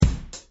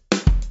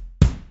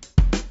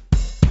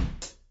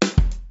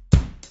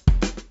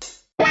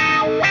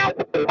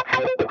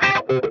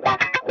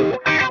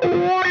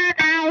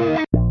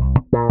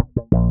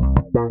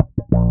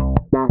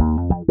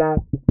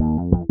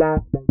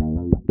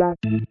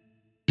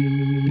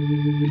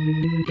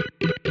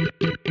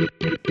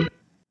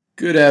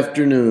Good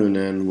afternoon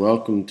and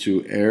welcome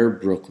to Air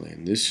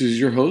Brooklyn. This is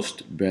your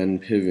host, Ben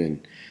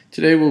Piven.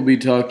 Today we'll be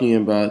talking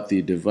about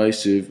the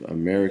divisive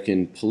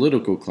American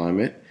political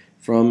climate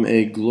from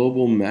a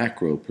global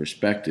macro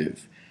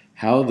perspective,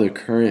 how the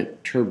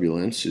current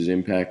turbulence is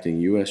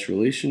impacting U.S.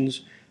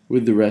 relations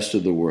with the rest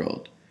of the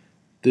world.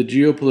 The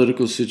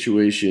geopolitical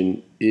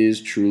situation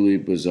is truly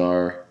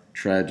bizarre,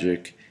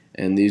 tragic,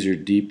 and these are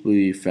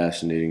deeply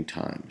fascinating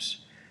times.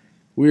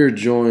 We are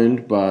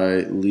joined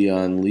by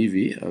Leon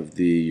Levy of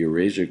the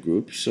Eurasia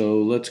Group, so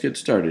let's get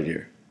started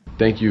here.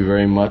 Thank you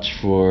very much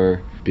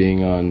for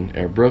being on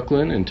Air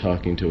Brooklyn and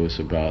talking to us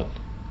about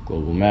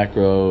global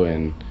macro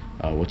and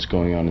what's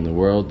going on in the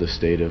world, the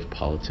state of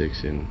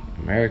politics in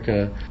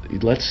America.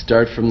 Let's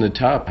start from the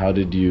top. How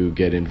did you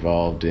get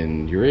involved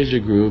in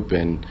Eurasia Group,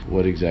 and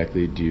what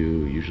exactly do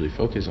you usually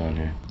focus on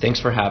here? Thanks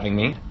for having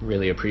me.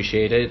 Really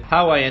appreciate it.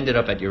 How I ended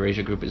up at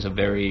Eurasia Group is a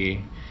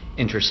very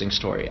interesting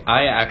story.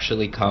 I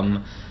actually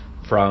come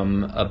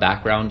from a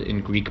background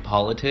in Greek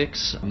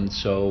politics.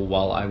 So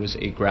while I was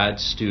a grad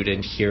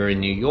student here in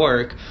New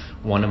York,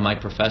 one of my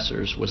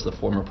professors was the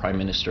former Prime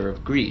Minister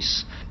of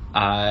Greece.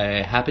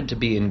 I happened to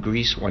be in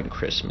Greece one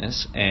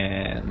Christmas,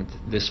 and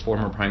this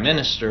former Prime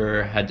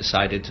Minister had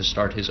decided to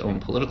start his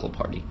own political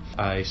party.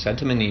 I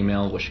sent him an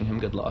email wishing him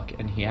good luck,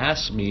 and he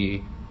asked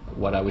me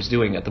what I was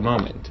doing at the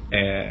moment,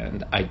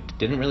 and I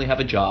didn't really have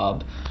a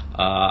job.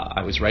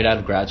 I was right out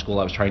of grad school.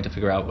 I was trying to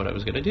figure out what I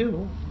was going to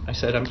do. I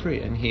said, I'm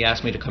free, and he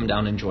asked me to come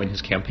down and join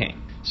his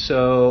campaign.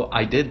 So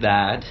I did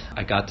that.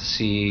 I got to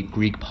see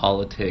Greek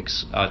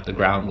politics at the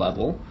ground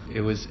level.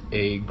 It was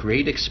a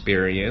great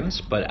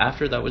experience, but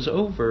after that was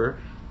over,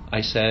 I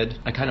said,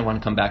 I kind of want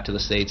to come back to the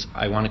States.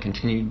 I want to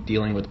continue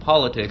dealing with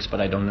politics, but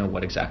I don't know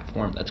what exact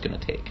form that's going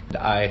to take.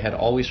 I had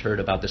always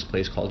heard about this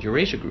place called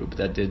Eurasia Group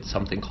that did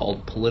something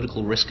called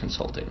political risk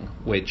consulting,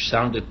 which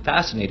sounded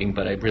fascinating,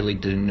 but I really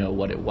didn't know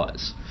what it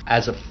was.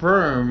 As a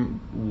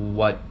firm,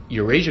 what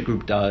Eurasia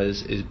Group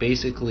does is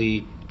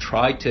basically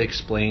try to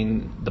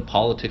explain the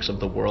politics of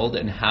the world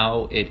and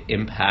how it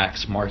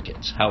impacts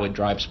markets, how it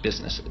drives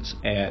businesses.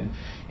 And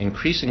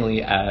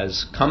increasingly,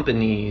 as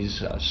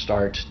companies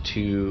start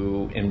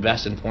to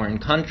invest in foreign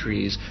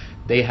countries,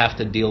 they have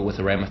to deal with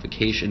the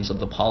ramifications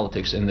of the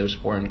politics in those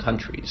foreign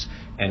countries.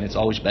 And it's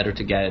always better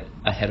to get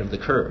ahead of the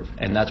curve.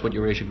 And that's what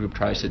Eurasia Group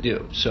tries to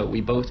do. So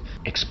we both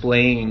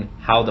explain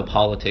how the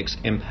politics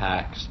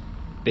impacts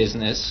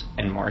business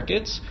and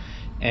markets,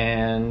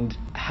 and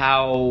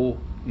how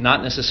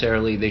not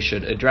necessarily they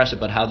should address it,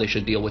 but how they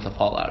should deal with the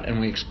fallout. And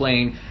we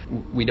explain,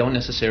 we don't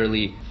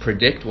necessarily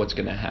predict what's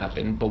going to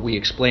happen, but we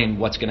explain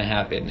what's going to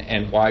happen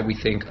and why we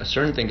think a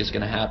certain thing is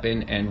going to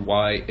happen and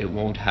why it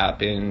won't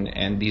happen,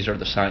 and these are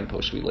the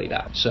signposts we laid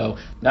out. So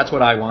that's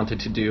what I wanted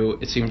to do.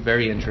 It seemed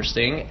very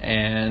interesting,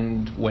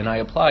 and when I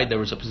applied, there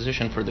was a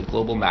position for the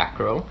global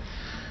macro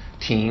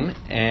team,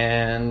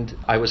 and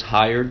I was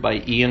hired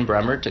by Ian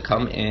Bremer to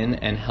come in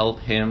and help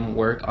him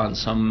work on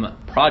some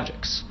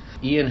projects.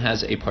 Ian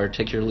has a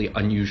particularly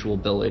unusual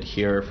billet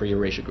here for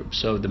Eurasia Group.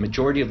 So the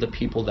majority of the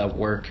people that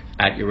work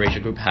at Eurasia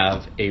Group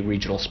have a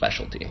regional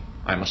specialty.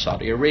 I'm a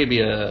Saudi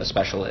Arabia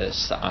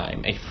specialist.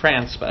 I'm a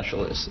France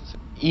specialist.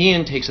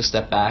 Ian takes a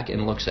step back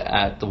and looks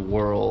at the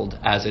world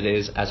as it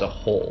is as a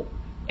whole.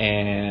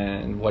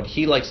 And what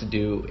he likes to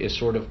do is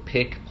sort of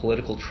pick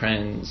political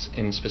trends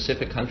in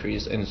specific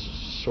countries and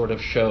sort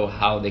of show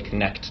how they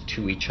connect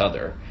to each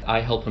other.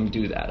 I help him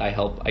do that. I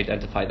help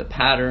identify the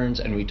patterns,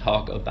 and we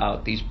talk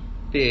about these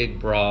big,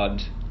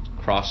 broad,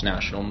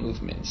 cross-national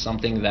movements,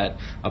 something that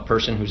a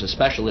person who's a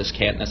specialist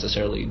can't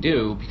necessarily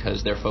do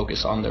because they're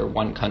focused on their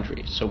one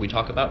country. So we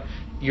talk about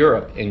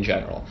Europe in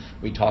general.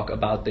 We talk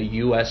about the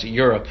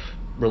U.S.-Europe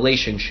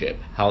relationship,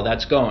 how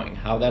that's going,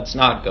 how that's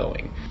not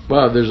going.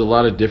 Wow, there's a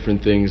lot of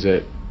different things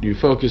that you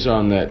focus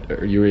on, that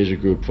Eurasia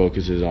Group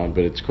focuses on,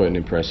 but it's quite an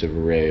impressive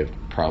array of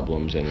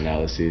problems and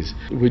analyses.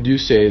 Would you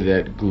say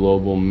that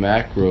global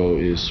macro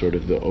is sort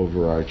of the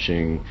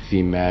overarching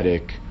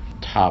thematic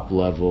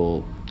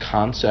top-level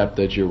concept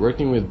that you're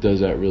working with?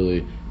 Does that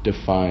really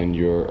define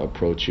your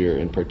approach here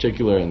in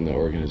particular and the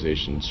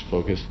organization's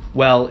focus?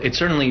 Well, it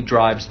certainly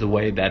drives the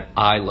way that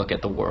I look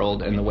at the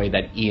world and the way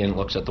that Ian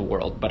looks at the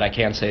world, but I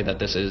can't say that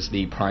this is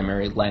the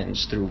primary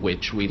lens through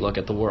which we look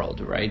at the world,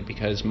 right?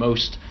 Because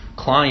most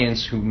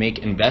clients who make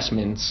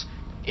investments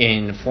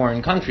in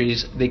foreign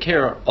countries, they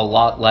care a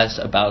lot less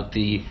about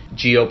the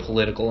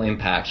geopolitical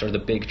impacts or the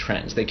big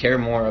trends. They care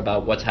more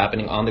about what's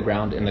happening on the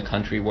ground in the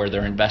country where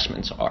their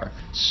investments are.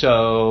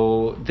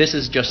 So this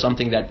is just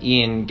something that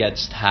Ian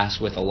gets tasked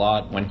with a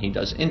lot when he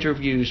does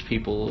interviews.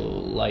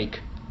 People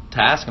like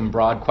to ask him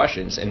broad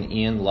questions, and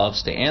Ian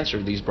loves to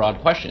answer these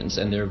broad questions,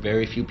 and there are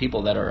very few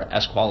people that are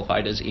as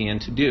qualified as Ian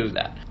to do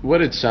that.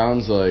 What it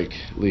sounds like,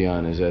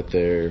 Leon, is that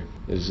there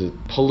is a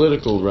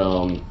political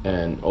realm,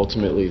 and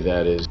ultimately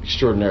that is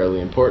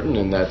extraordinarily important,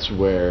 and that's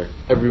where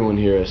everyone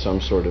here has some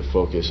sort of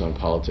focus on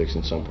politics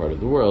in some part of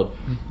the world.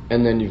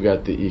 And then you've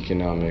got the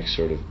economic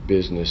sort of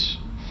business,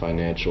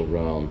 financial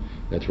realm.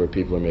 That's where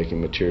people are making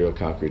material,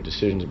 concrete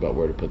decisions about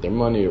where to put their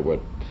money or what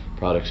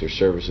products or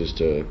services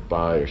to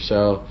buy or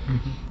sell.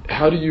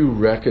 How do you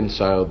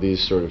reconcile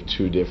these sort of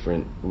two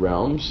different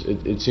realms?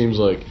 It seems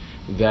like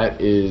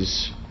that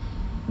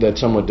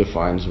somewhat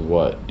defines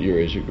what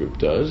Eurasia Group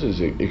does,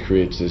 is it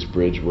creates this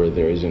bridge where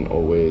there isn't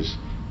always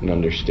an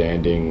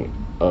understanding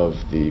of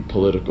the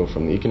political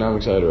from the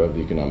economic side or of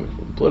the economic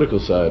from the political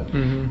side.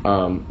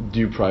 Do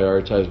you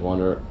prioritize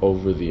one or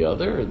over the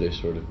other, or are they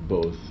sort of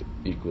both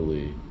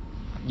equally?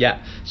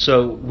 Yeah, so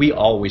we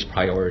always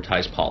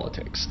prioritize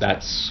politics.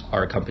 That's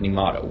our company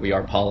motto. We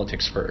are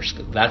politics first.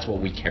 That's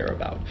what we care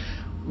about.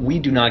 We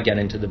do not get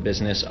into the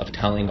business of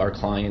telling our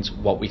clients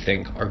what we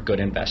think are good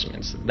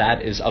investments.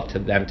 That is up to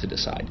them to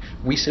decide.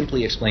 We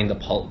simply explain the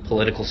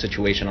political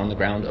situation on the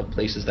ground of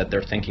places that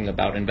they're thinking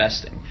about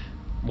investing.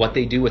 What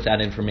they do with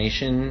that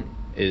information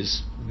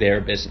is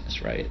their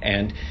business, right?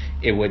 And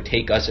it would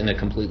take us in a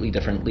completely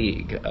different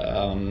league.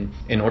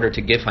 In order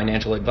to give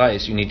financial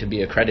advice, you need to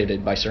be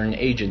accredited by certain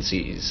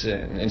agencies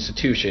and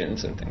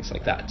institutions and things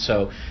like that.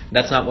 So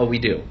that's not what we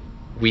do.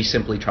 We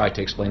simply try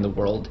to explain the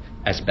world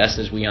as best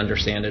as we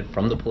understand it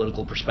from the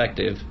political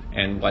perspective,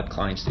 and what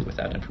clients do with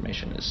that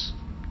information is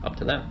up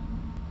to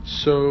them.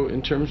 So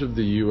in terms of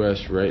the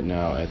U.S. right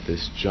now at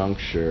this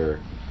juncture,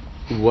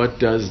 what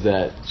does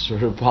that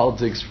sort of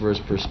politics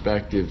first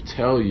perspective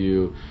tell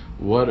you?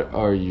 What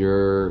are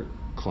your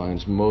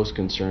clients most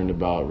concerned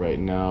about right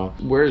now?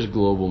 Where is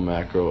global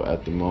macro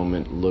at the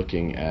moment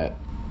looking at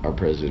our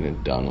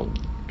President Donald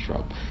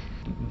Trump?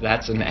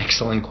 That's an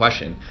excellent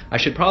question. I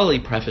should probably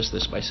preface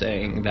this by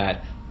saying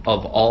that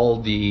of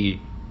all the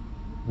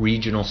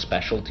regional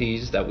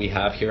specialties that we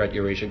have here at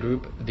Eurasia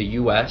Group, the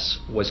U.S.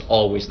 was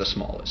always the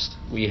smallest.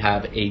 We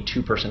have a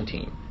 2-person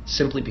team,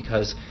 simply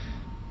because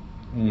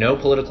no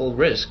political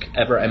risk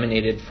ever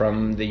emanated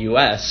from the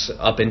U.S.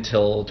 up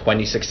until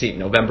 2016,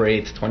 November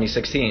 8th,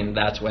 2016.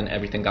 That's when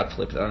everything got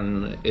flipped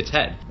on its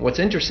head. What's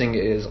interesting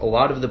is a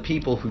lot of the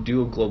people who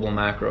do global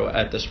macro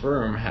at this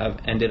firm have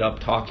ended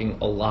up talking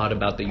a lot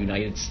about the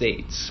United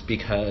States,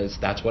 because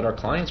that's what our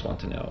clients want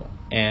to know.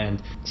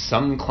 And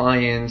some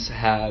clients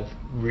have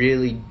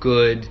really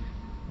good,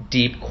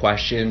 deep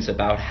questions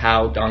about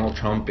how Donald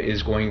Trump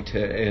is going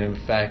to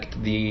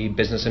affect the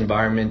business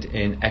environment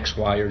in X,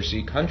 Y, or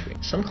Z country.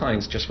 Some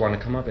clients just want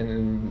to come up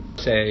and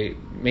say,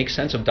 make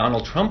sense of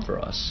Donald Trump for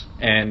us.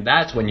 And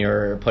that's when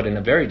you're put in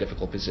a very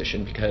difficult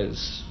position,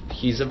 because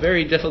he's a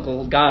very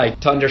difficult guy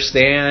to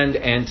understand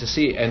and to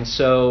see. And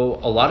so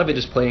a lot of it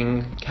is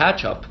playing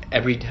catch up.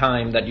 Every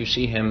time that you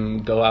see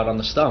him go out on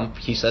the stump,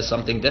 he says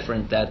something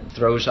different that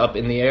throws up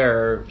in the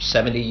air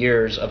 70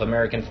 years of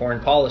American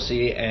foreign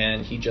policy,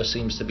 and he just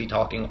seems to be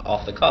talking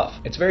off the cuff.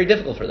 It's very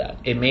difficult for that.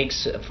 It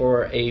makes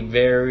for a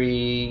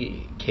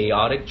very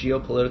chaotic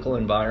geopolitical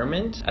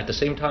environment. At the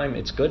same time,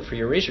 it's good for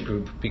Eurasia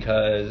Group,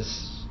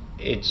 because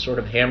it sort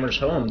of hammers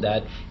home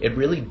that it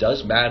really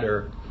does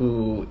matter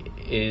who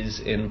is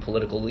in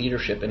political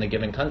leadership in a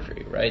given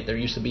country, right? There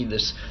used to be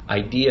this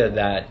idea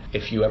that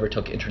if you ever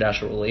took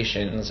international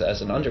relations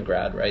as an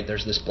undergrad, right,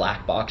 there's this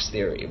black box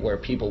theory where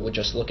people would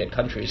just look at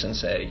countries and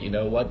say, you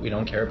know what, we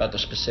don't care about the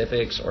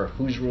specifics or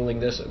who's ruling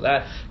this or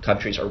that.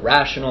 Countries are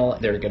rational,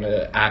 they're going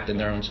to act in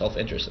their own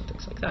self-interest and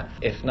things like that.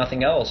 If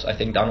nothing else, I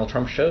think Donald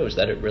Trump shows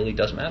that it really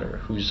does matter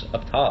who's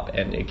up top,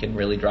 and it can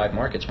really drive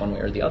markets one way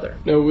or the other.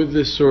 Now, with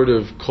this sort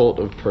of cult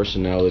of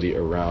personality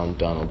around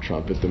Donald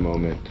Trump at the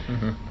moment,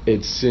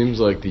 it seems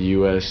like the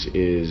U.S.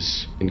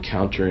 is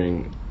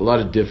encountering a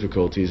lot of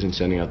difficulties in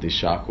sending out these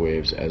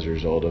shockwaves as a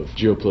result of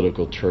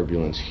geopolitical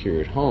turbulence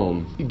here at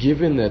home.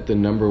 Given that the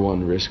number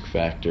one risk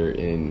factor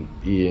in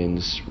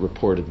Ian's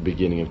report at the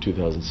beginning of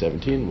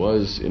 2017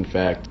 was, in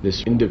fact,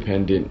 this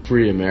independent,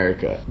 free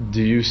America,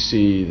 do you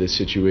see the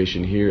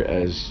situation here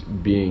as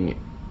being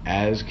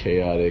as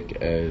chaotic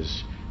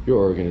as your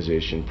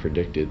organization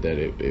predicted that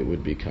it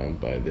would become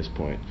by this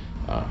point,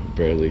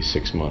 barely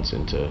 6 months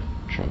into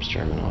Trump's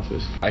term in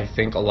office? I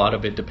think a lot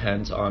of it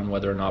depends on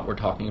whether or not we're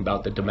talking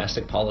about the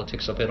domestic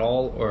politics of it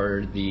all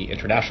or the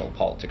international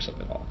politics of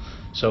it all.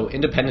 So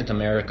independent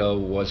America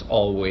was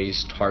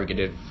always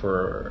targeted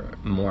for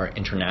more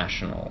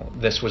international.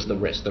 This was the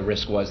risk. The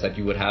risk was that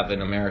you would have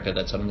an America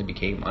that suddenly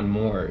became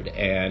unmoored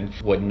and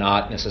would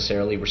not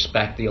necessarily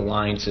respect the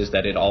alliances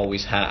that it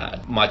always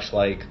had. Much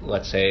like,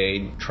 let's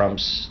say,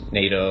 Trump's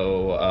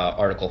NATO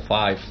Article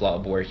 5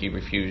 flub, where he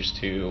refused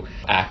to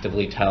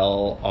actively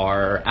tell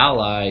our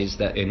allies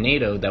that in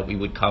NATO that we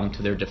would come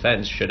to their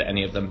defense should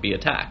any of them be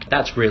attacked.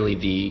 That's really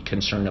the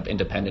concern of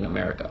independent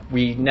America.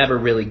 We never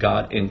really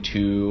got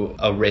into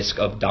a risk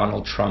of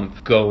Donald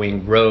Trump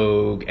going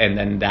rogue, and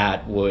then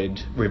that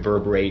would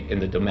reverberate in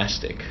the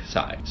domestic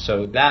side.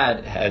 So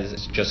that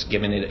has just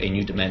given it a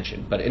new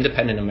dimension. But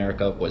independent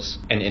America was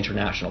an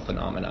international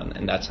phenomenon,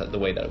 and that's the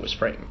way that it was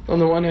framed. On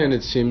the one hand,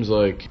 it seems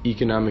like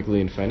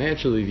economically and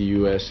financially the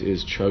U.S.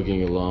 is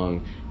chugging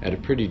along at a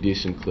pretty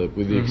decent clip,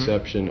 with the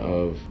exception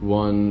of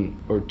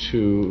 1 or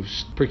to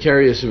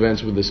precarious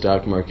events with the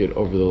stock market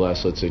over the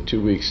last, let's say,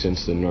 2 weeks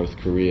since the North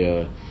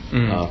Korea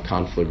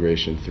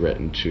conflagration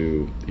threatened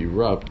to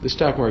erupt. The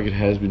stock market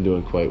has been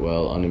doing quite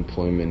well.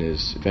 Unemployment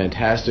is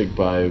fantastic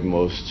by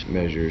most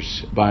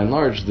measures. By and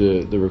large,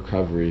 the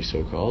recovery,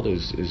 so-called,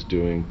 is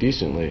doing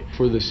decently.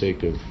 For the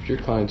sake of your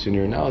clients and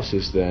your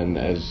analysis, then,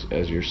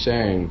 as you're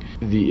saying,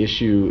 the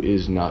issue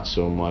is not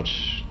so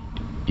much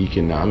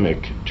economic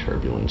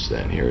turbulence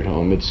then here at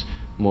home. It's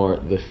more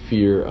the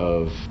fear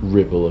of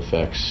ripple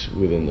effects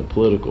within the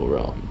political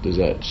realm. Does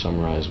that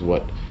summarize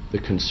what the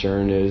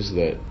concern is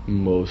that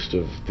most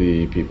of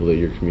the people that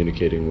you're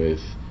communicating with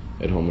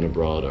at home and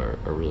abroad are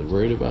really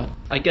worried about?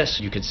 I guess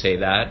you could say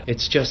that.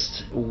 It's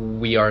just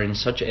we are in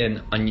such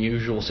an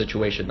unusual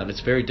situation that it's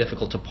very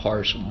difficult to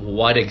parse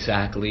what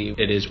exactly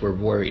it is we're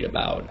worried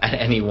about at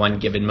any one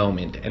given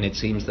moment. And it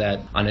seems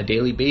that on a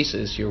daily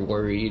basis, you're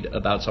worried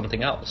about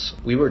something else.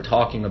 We were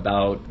talking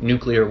about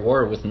nuclear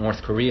war with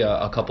North Korea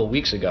a couple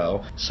weeks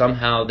ago.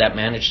 Somehow that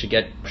managed to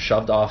get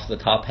shoved off the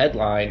top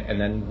headline, and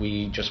then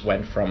we just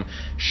went from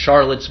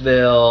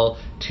Charlottesville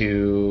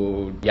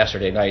to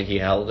yesterday night he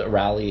held a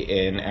rally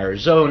in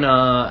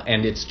Arizona,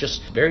 and it's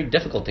just very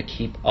difficult to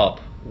keep up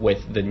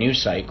with the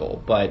news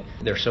cycle, but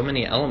there's so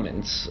many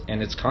elements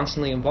and it's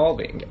constantly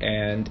evolving,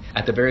 and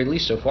at the very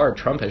least so far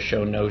Trump has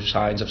shown no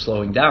signs of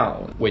slowing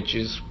down, which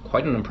is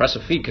quite an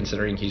impressive feat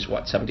considering he's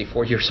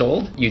 74 years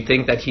old. You'd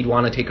think that he'd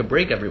want to take a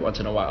break every once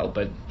in a while,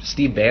 but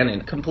Steve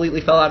Bannon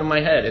completely fell out of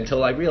my head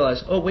until I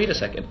realized, oh wait a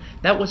second,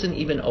 that wasn't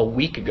even a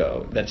week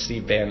ago that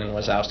Steve Bannon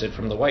was ousted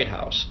from the White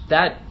House.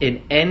 That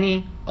in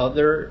any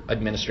other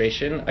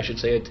administration, I should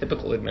say a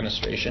typical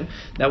administration,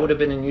 that would have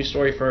been a news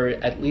story for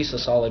at least a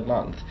solid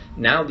month.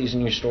 Now these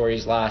news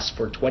stories last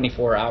for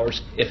 24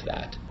 hours, if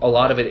that. A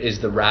lot of it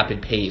is the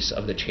rapid pace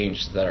of the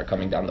changes that are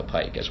coming down the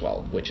pike as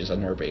well, which is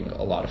unnerving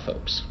a lot of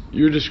folks.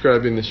 You're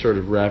describing this sort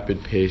of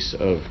rapid pace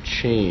of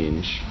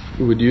change.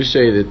 Would you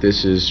say that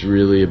this is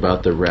really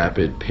about the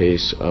rapid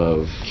pace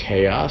of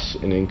chaos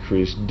and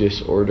increased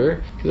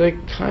disorder? Because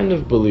I kind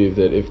of believe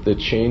that if the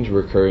change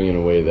were occurring in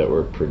a way that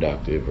were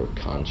productive or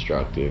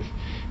constructive,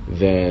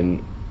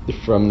 then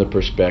from the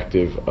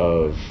perspective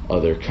of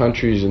other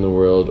countries in the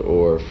world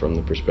or from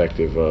the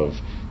perspective of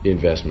the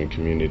investment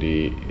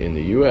community in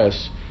the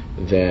U.S.,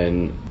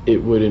 then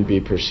it wouldn't be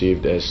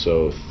perceived as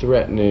so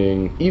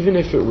threatening. Even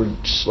if it were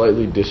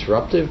slightly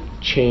disruptive,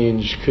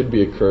 change could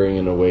be occurring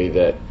in a way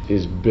that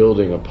is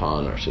building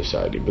upon our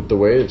society. But the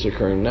way it's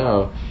occurring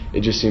now,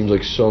 it just seems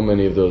like so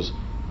many of those,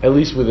 at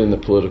least within the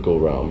political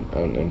realm,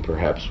 and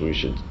perhaps we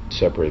should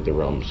separate the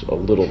realms a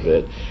little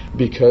bit,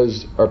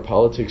 because our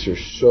politics are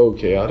so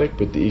chaotic,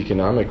 but the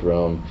economic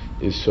realm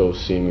is so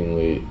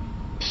seemingly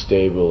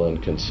stable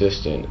and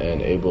consistent and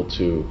able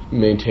to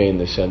maintain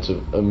the sense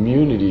of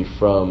immunity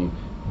from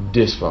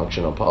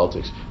dysfunctional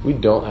politics. We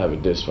don't have a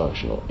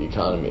dysfunctional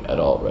economy at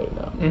all right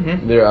now.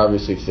 Mm-hmm. There are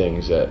obviously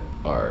things that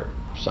are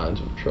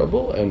signs of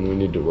trouble and we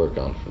need to work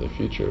on for the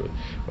future,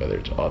 whether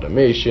it's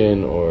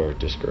automation or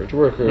discouraged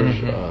workers,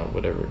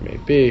 whatever it may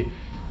be.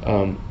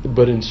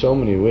 But in so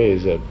many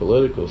ways, that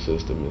political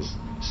system is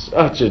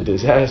such a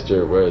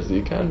disaster, whereas the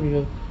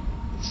economy,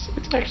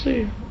 it's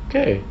actually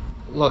okay.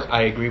 Look,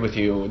 I agree with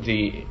you.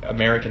 The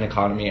American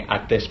economy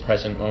at this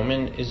present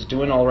moment is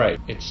doing all right.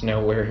 It's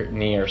nowhere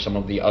near some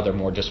of the other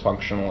more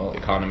dysfunctional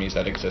economies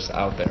that exist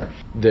out there.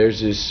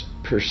 There's this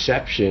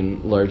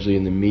perception, largely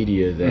in the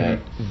media, that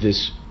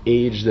this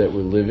age that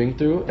we're living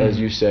through, as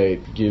you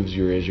say, gives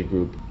Eurasia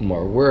Group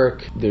more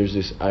work. There's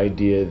this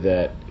idea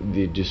that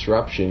the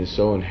disruption is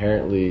so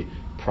inherently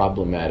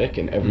problematic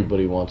and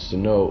everybody wants to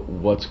know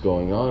what's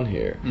going on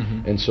here.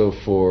 And so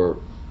for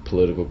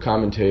political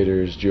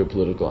commentators,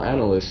 geopolitical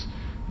analysts,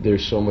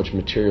 there's so much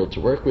material to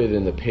work with,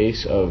 and the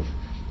pace of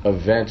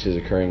events is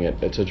occurring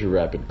at such a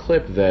rapid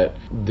clip that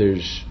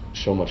there's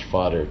so much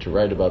fodder to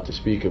write about, to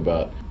speak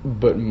about.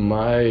 But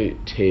my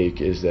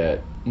take is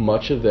that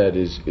much of that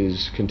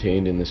is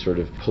contained in this sort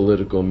of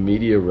political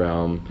media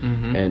realm,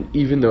 and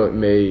even though it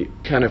may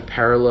kind of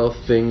parallel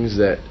things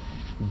that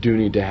do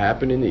need to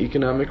happen in the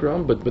economic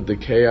realm, but the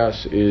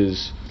chaos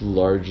is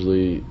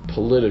largely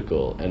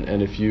political.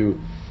 And if you...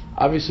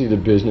 Obviously, the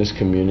business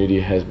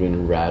community has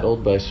been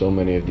rattled by so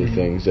many of the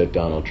things that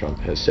Donald Trump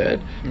has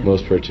said,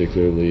 most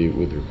particularly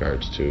with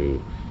regards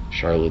to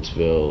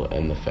Charlottesville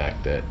and the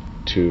fact that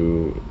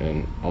 2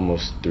 and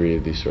almost 3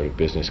 of these sort of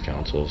business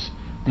councils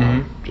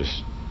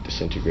just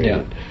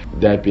disintegrated.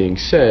 That being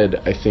said,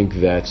 I think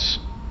that's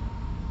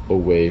a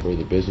way for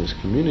the business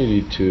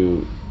community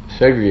to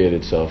segregate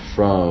itself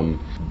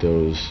from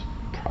those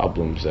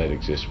problems that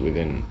exist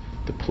within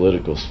the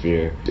political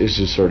sphere. It's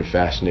just sort of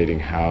fascinating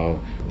how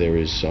there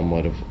is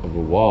somewhat of a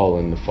wall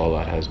and the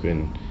fallout has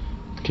been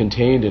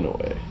contained in a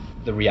way.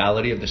 The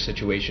reality of the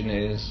situation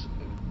is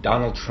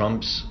Donald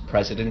Trump's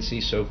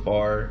presidency so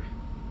far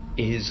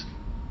is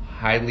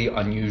highly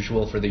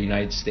unusual for the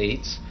United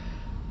States.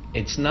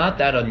 It's not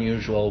that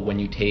unusual when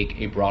you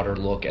take a broader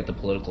look at the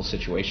political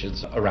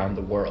situations around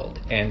the world.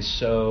 And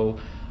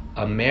so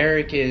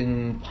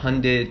American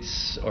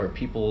pundits or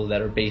people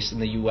that are based in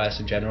the US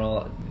in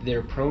general,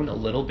 they're prone a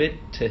little bit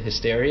to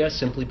hysteria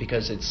simply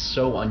because it's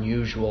so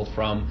unusual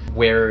from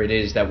where it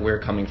is that we're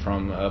coming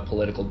from, a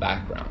political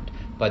background.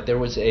 But there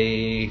was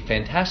a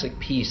fantastic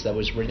piece that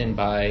was written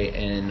by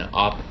an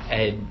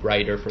op-ed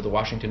writer for the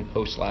Washington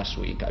Post last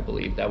week, I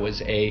believe, that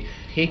was a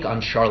take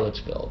on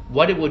Charlottesville.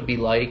 What it would be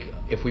like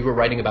if we were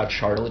writing about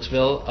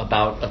Charlottesville,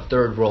 about a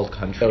third world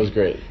country. That was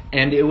great.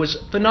 And it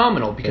was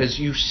phenomenal because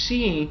you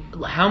see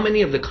how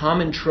many of the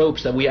common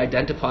tropes that we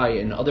identify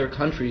in other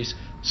countries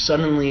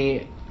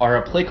suddenly are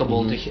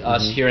applicable to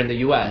us here in the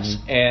U.S.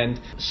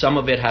 And some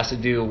of it has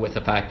to do with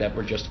the fact that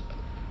we're just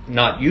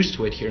not used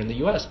to it here in the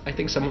U.S. I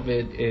think some of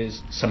it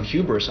is some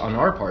hubris on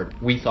our part.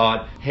 We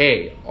thought,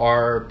 hey,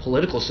 our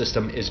political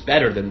system is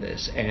better than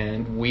this,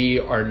 and we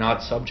are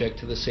not subject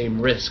to the same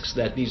risks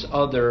that these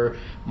other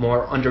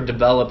more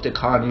underdeveloped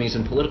economies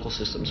and political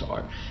systems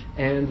are.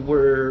 And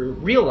we're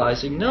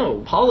realizing,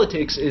 no,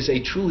 politics is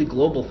a truly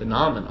global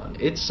phenomenon.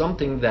 It's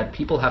something that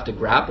people have to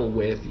grapple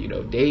with,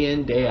 day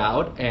in, day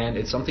out, and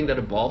it's something that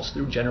evolves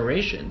through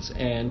generations.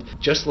 And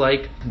just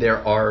like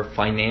there are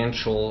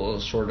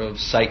financial sort of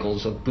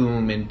cycles of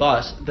boom and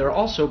bust, there are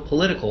also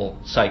political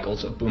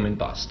cycles of boom and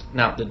bust.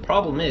 Now, the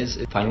problem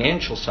is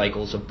financial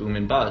cycles of boom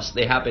and bust,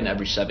 they happen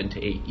every 7 to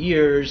 8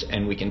 years,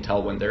 and we can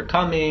tell when they're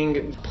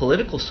coming.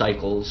 Political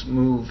cycles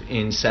move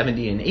in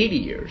 70 and 80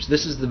 years.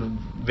 This is the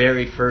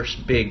very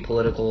first big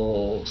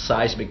political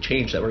seismic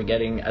change that we're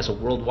getting as a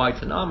worldwide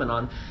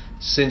phenomenon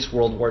since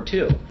World War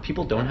II.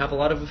 People don't have a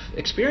lot of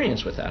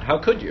experience with that. How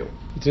could you?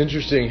 It's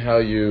interesting how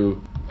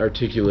you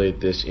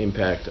articulate this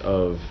impact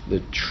of the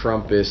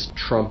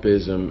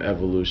Trumpism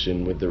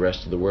evolution with the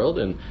rest of the world.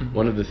 And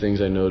one of the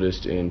things I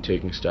noticed in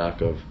taking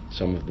stock of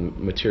some of the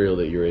material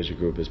that Eurasia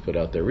Group has put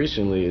out there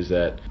recently is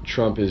that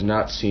Trump is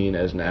not seen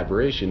as an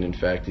aberration. In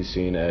fact, he's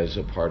seen as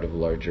a part of a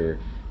larger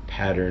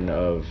pattern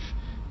of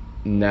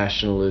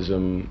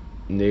nationalism,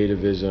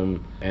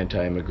 nativism,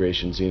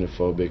 anti-immigration,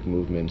 xenophobic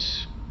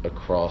movements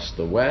across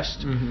the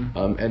West,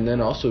 and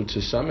then also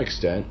to some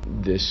extent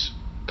this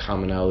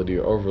commonality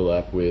or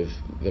overlap with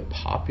the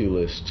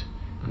populist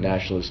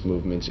nationalist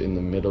movements in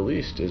the Middle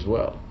East as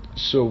well.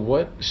 So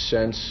what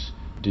sense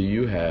do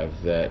you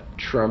have that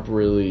Trump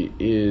really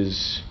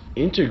is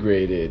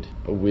integrated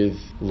with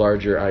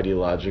larger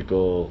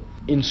ideological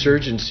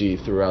insurgency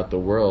throughout the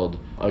world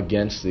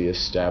against the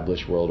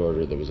established world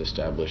order that was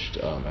established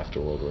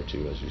after World War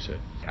II, as you said?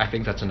 I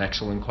think that's an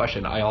excellent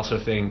question. I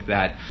also think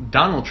that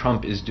Donald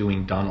Trump is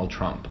doing Donald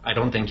Trump. I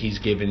don't think he's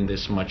given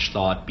this much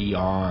thought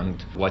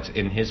beyond what's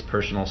in his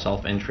personal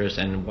self-interest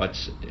and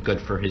what's good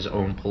for his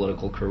own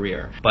political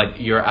career. But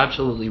you're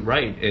absolutely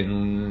right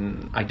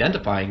in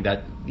identifying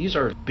that these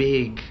are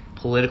big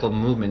political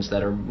movements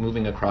that are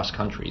moving across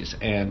countries.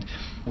 And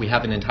we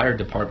have an entire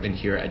department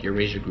here at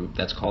Eurasia Group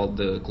that's called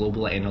the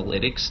Global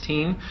Analytics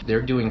team.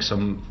 They're doing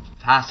some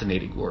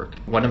fascinating work.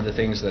 One of the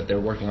things that they're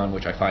working on,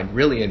 which I find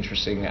really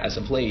interesting as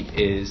of late,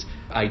 is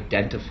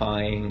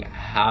identifying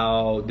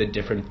how the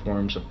different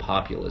forms of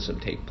populism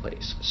take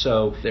place.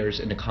 So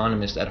there's an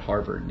economist at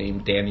Harvard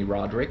named Danny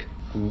Roderick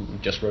who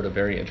just wrote a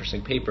very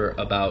interesting paper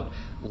about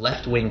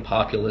left-wing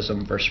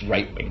populism versus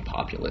right-wing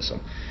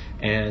populism.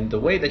 And the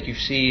way that you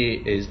see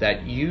is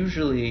that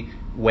usually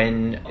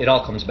when it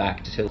all comes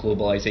back to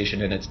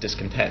globalization and its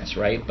discontents,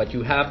 right? But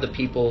you have the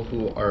people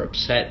who are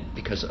upset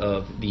because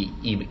of the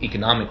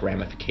economic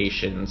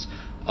ramifications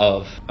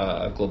of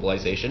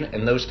globalization,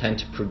 and those tend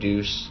to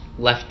produce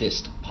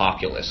leftist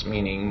populists,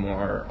 meaning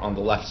more on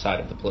the left side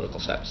of the political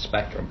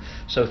spectrum.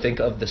 So think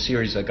of the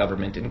Syriza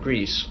government in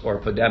Greece or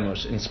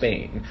Podemos in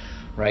Spain,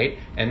 right?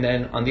 And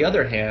then on the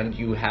other hand,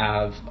 you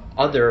have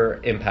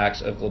other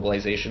impacts of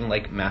globalization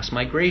like mass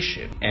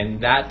migration,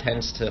 and that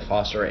tends to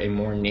foster a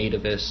more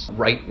nativist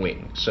right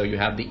wing. So you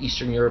have the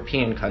Eastern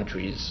European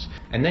countries,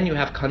 and then you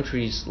have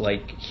countries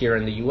like here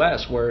in the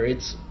US where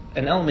it's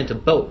an element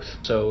of both.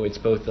 So it's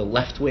both the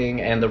left wing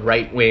and the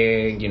right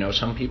wing. You know,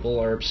 some people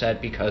are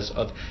upset because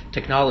of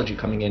technology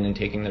coming in and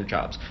taking their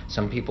jobs.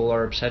 Some people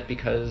are upset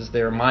because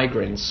they're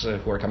migrants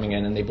who are coming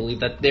in and they believe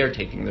that they're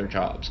taking their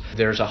jobs.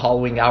 There's a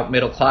hollowing out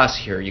middle class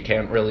here. You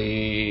can't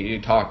really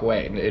talk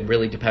away. It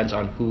really depends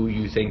on who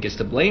you think is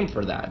to blame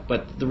for that.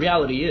 But the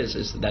reality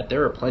is that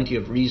there are plenty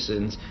of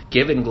reasons,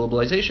 given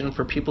globalization,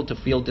 for people to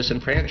feel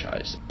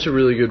disenfranchised. It's a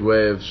really good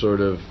way of sort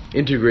of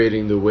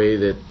integrating the way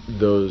that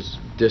those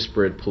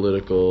disparate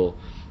political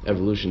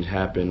evolutions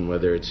happen,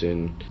 whether it's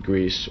in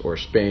Greece or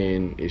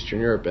Spain, Eastern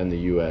Europe, and the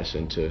U.S.,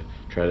 and to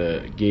try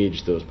to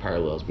gauge those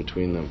parallels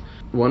between them.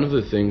 One of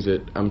the things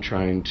that I'm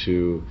trying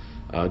to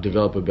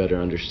develop a better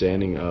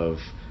understanding of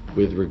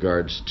with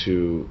regards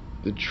to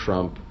the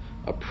Trump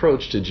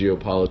approach to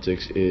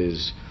geopolitics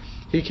is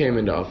he came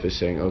into office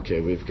saying,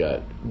 okay, we've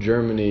got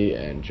Germany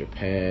and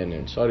Japan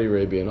and Saudi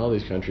Arabia and all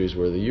these countries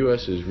where the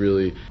U.S. is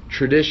really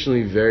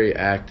traditionally very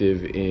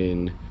active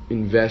in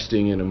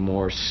investing in a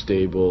more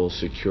stable,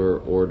 secure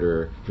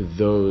order for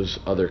those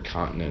other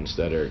continents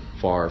that are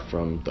far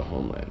from the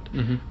homeland.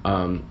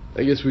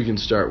 I guess we can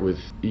start with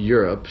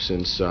Europe,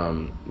 since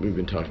we've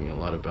been talking a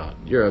lot about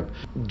Europe.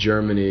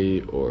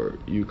 Germany or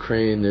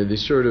Ukraine, they're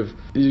these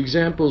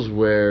examples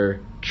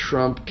where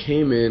Trump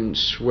came in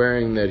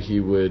swearing that he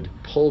would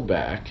pull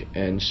back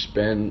and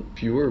spend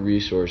fewer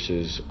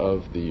resources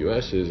of the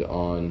U.S.'s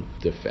on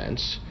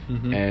defense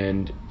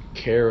and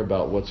care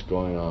about what's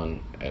going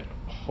on at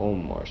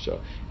home more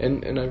so.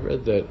 And I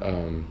read that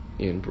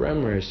Ian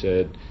Bremmer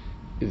said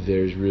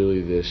there's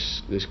really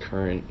this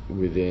current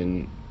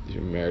within the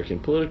American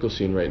political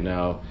scene right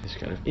now, this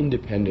kind of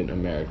independent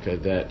America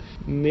that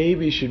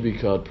maybe should be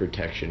called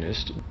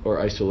protectionist or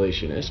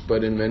isolationist,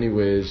 but in many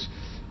ways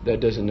that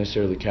doesn't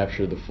necessarily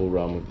capture the full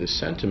realm of this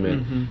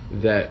sentiment,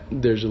 that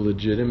there's a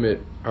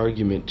legitimate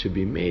argument to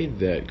be made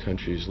that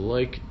countries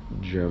like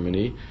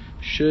Germany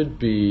should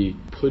be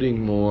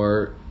putting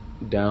more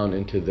down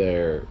into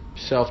their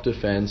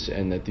self-defense,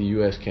 and that the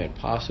U.S. can't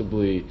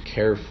possibly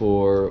care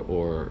for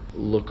or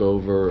look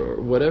over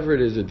or whatever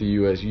it is that the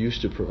U.S.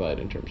 used to provide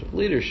in terms of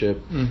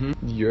leadership.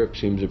 Europe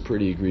seems a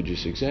pretty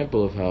egregious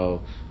example of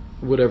how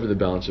whatever the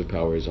balance of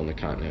power is on the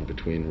continent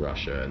between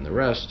Russia and the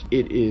rest,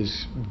 it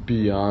is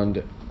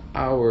beyond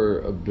our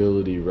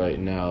ability right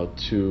now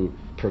to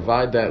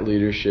provide that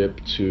leadership,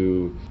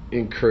 to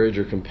encourage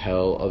or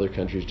compel other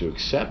countries to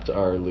accept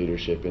our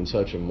leadership in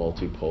such a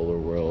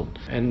multipolar world.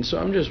 And so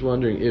I'm just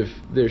wondering if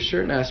there's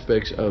certain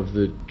aspects of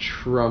the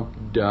Trump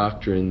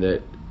doctrine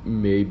that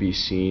may be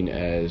seen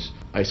as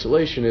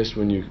isolationist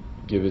when you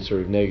give it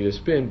sort of negative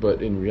spin,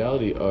 but in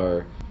reality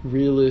are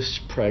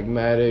realist,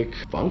 pragmatic,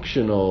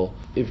 functional,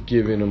 if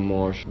given a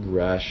more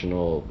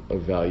rational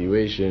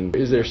evaluation.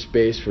 Is there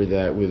space for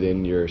that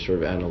within your sort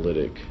of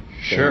analytic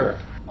Sure.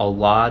 A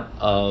lot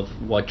of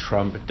what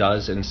Trump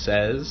does and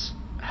says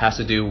has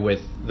to do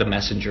with the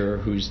messenger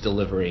who's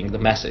delivering the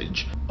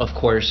message. Of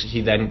course,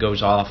 he then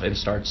goes off and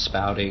starts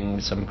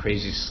spouting some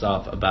crazy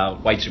stuff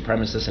about white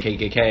supremacists and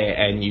KKK,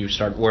 and you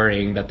start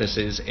worrying that this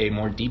is a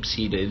more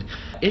deep-seated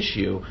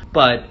issue.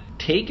 But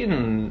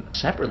taken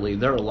separately,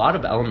 there are a lot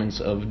of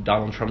elements of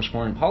Donald Trump's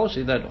foreign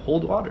policy that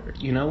hold water.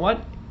 You know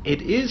what?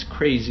 It is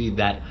crazy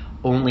that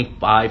only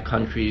 5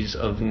 countries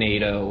of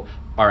NATO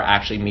are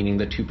actually meeting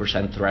the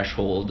 2%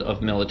 threshold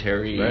of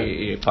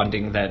military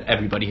funding that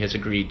everybody has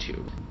agreed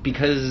to.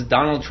 Because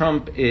Donald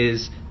Trump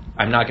is,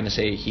 I'm not going to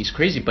say he's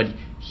crazy, but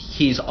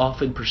he's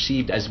often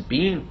perceived as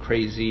being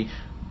crazy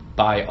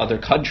by other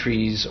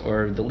countries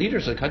or the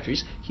leaders of the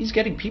countries. He's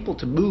getting people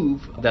to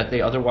move that they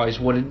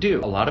otherwise wouldn't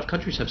do. A lot of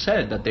countries have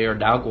said that they are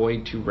now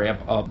going to ramp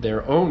up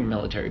their own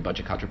military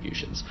budget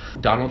contributions.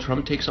 Donald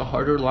Trump takes a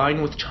harder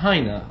line with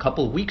China. A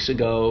couple of weeks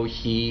ago,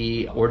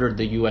 he ordered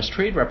the U.S.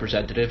 trade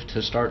representative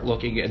to start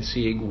looking and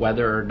seeing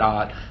whether or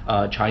not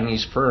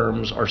Chinese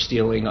firms are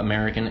stealing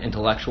American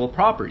intellectual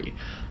property.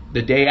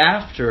 The day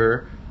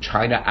after,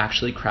 China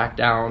actually cracked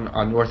down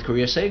on North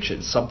Korea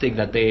sanctions, something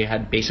that they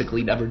had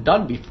basically never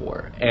done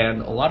before.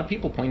 And a lot of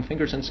people point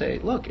fingers and say,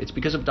 look, it's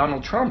because of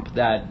Donald Trump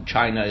that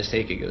China is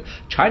taking it.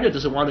 China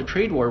doesn't want a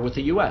trade war with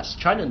the U.S.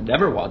 China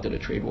never wanted a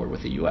trade war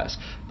with the U.S.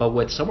 But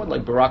with someone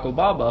like Barack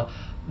Obama,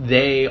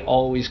 they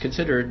always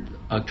considered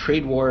a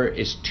trade war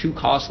is too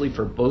costly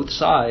for both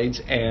sides,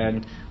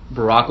 and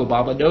Barack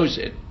Obama knows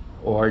it.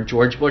 Or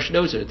George Bush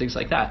knows it, things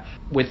like that.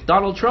 With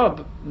Donald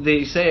Trump,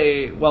 they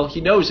say, well, he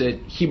knows it,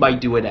 he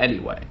might do it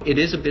anyway. It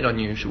is a bit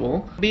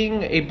unusual.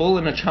 Being a bull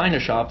in a china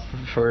shop,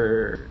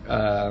 for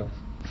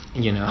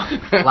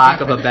lack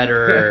of a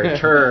better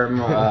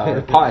term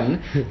or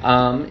pun,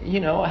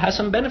 has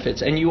some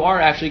benefits. And you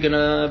are actually going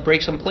to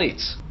break some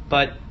plates.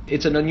 But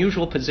it's an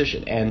unusual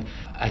position. And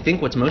I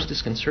think what's most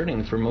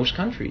disconcerting for most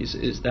countries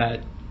is that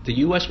the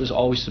U.S. was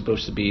always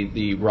supposed to be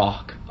the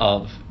rock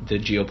of the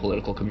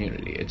geopolitical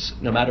community. It's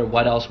no matter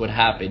what else would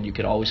happen, you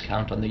could always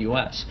count on the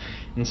U.S.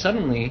 And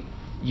suddenly,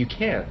 you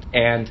can't.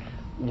 And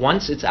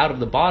once it's out of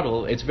the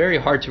bottle, it's very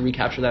hard to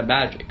recapture that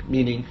magic.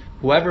 Meaning,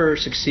 whoever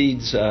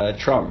succeeds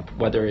Trump,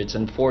 whether it's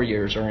in 4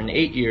 years or in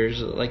 8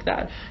 years like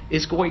that,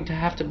 is going to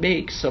have to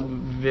make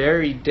some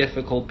very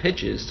difficult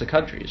pitches to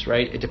countries,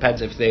 right? It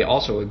depends if they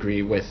also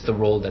agree with the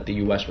role that the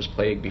U.S. was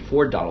playing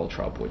before Donald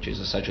Trump, which is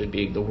essentially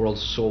being the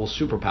world's sole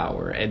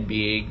superpower and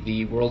being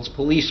the world's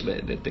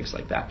policeman and things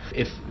like that.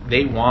 If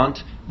they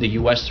want the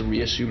U.S. to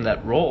reassume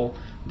that role,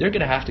 they're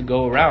going to have to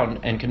go around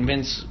and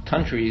convince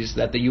countries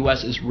that the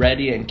U.S. is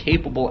ready and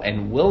capable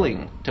and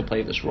willing to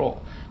play this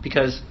role.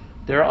 Because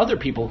there are other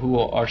people who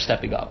are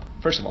stepping up.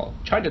 First of all,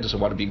 China doesn't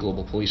want to be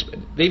global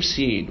policemen. They've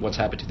seen what's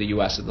happened to the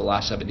U.S. in the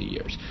last 70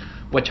 years.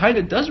 What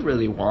China does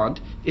really want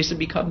is to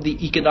become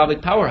the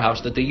economic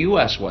powerhouse that the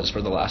U.S. was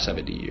for the last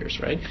 70 years,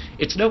 right?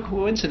 It's no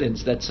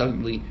coincidence that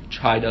suddenly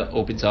China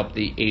opens up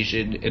the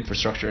Asian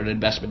Infrastructure and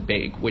Investment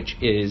Bank, which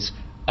is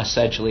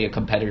essentially a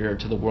competitor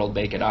to the World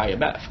Bank and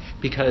IMF,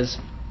 because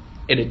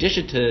in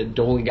addition to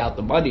doling out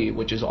the money,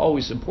 which is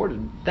always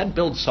important, that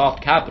builds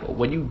soft capital.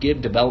 When you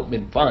give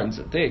development funds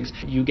and things,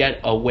 you get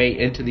a way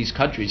into these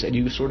countries and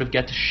you sort of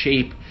get to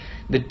shape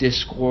the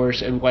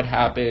discourse and what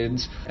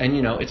happens. And,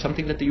 it's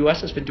something that the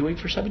U.S. has been doing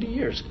for 70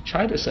 years.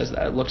 China says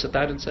that, looks at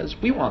that and says,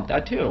 we want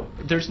that too.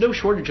 There's no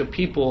shortage of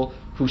people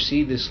who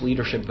see this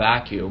leadership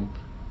vacuum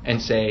and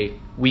say,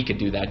 we could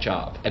do that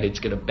job and it's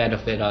going to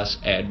benefit us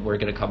and we're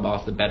going to come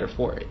off the better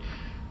for it.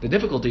 The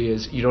difficulty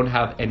is you don't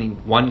have any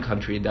one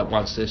country that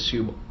wants to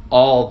assume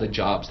all the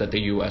jobs that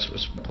the U.S.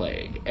 was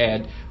playing.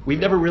 And we've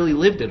never really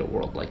lived in a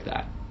world like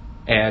that.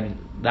 And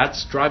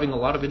that's driving a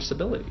lot of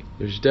instability.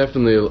 There's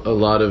definitely a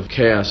lot of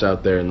chaos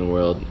out there in the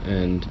world,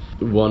 and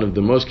one of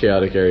the most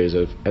chaotic areas,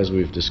 as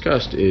we've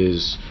discussed,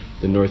 is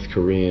the North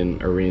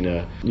Korean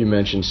arena. You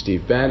mentioned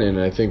Steve Bannon,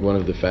 and I think one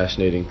of the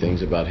fascinating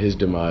things about his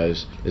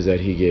demise is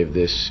that he gave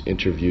this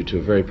interview to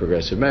a very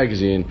progressive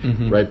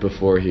magazine right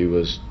before he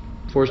was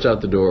forced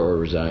out the door or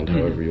resigned,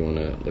 however you want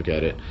to look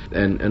at it.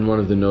 And one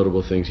of the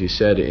notable things he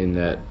said in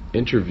that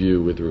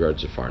interview with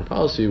regards to foreign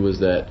policy was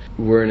that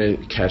we're in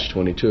a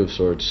catch-22 of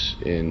sorts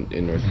in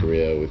North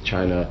Korea with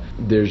China.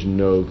 There's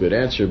no good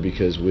answer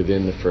because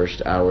within the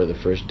first hour, the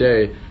first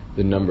day,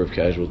 the number of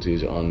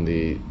casualties on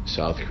the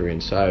South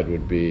Korean side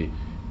would be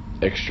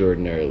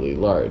extraordinarily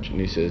large. And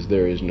he says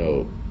there is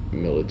no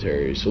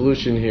military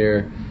solution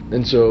here.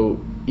 And so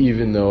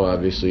even though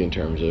obviously in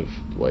terms of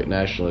white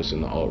nationalists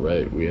and the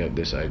alt-right we have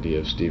this idea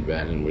of Steve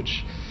Bannon,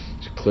 which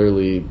is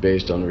clearly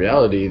based on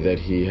reality, that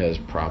he has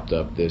propped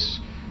up this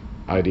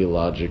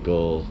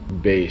ideological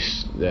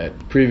base that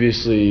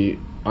previously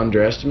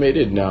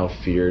underestimated, now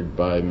feared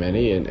by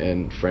many,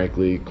 and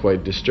frankly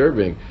quite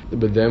disturbing.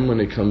 But then when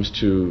it comes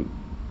to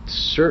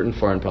certain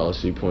foreign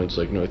policy points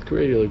like North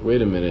Korea, you're like,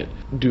 wait a minute,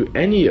 do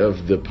any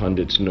of the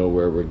pundits know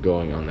where we're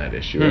going on that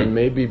issue? And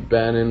maybe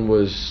Bannon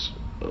was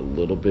a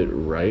little bit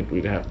right,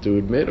 we'd have to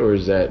admit, or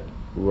is that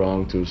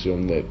wrong to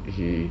assume that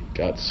he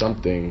got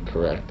something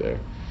correct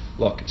there?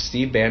 Look,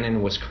 Steve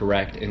Bannon was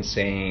correct in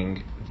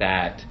saying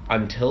that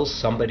until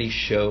somebody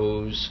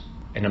shows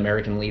an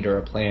American leader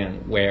a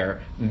plan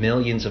where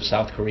millions of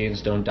South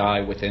Koreans don't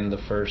die within the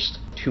first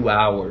 2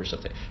 hours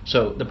of it.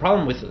 So the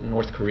problem with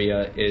North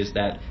Korea is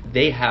that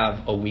they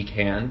have a weak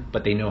hand,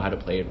 but they know how to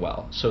play it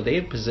well. So they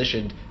have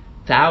positioned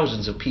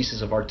thousands of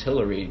pieces of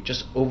artillery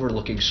just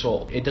overlooking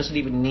Seoul. It doesn't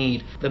even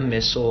need the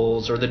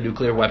missiles or the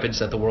nuclear weapons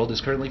that the world is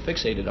currently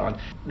fixated on.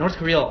 North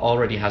Korea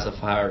already has the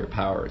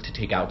firepower to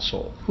take out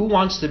Seoul. Who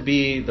wants to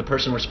be the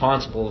person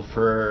responsible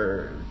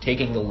for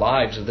taking the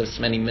lives of this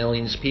many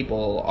millions of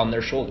people on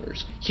their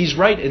shoulders? He's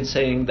right in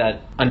saying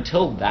that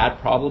until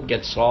that problem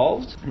gets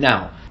solved,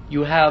 now,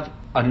 you have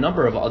a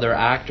number of other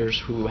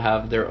actors who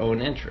have their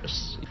own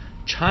interests.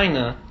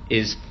 China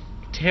is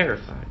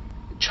terrified.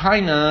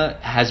 China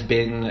has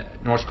been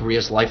North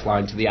Korea's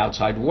lifeline to the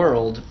outside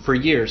world for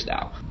years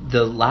now.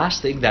 The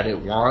last thing that it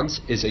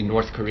wants is a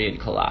North Korean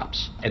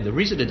collapse. And the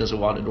reason it doesn't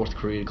want a North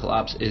Korean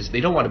collapse is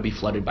they don't want to be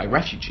flooded by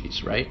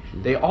refugees, right?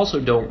 They also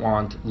don't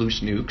want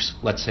loose nukes.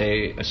 Let's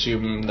say,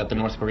 assume that the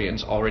North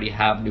Koreans already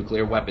have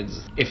nuclear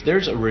weapons. If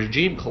there's a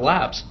regime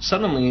collapse,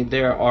 suddenly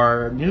there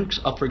are nukes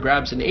up for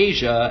grabs in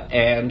Asia,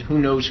 and who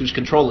knows who's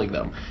controlling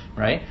them,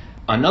 right?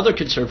 Another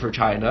concern for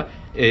China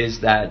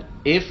is that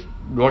if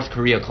North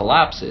Korea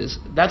collapses,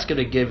 that's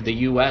going to give the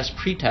U.S.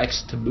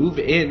 pretext to move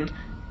in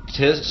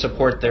to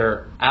support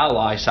their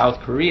ally, South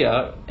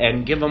Korea,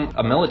 and give them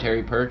a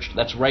military perch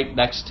that's right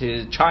next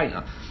to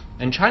China.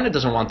 And China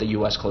doesn't want the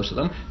U.S. close to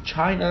them.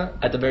 China,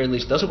 at the very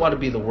least, doesn't want to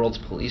be the world's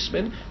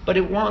policeman, but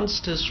it wants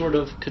to sort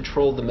of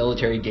control the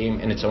military game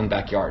in its own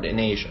backyard in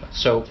Asia.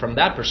 So from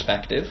that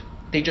perspective,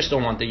 they just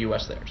don't want the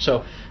U.S. there.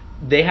 So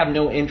they have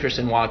no interest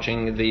in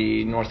watching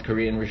the North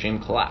Korean regime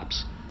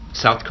collapse.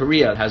 South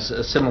Korea has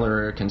a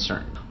similar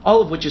concern.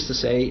 All of which is to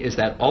say is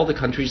that all the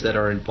countries that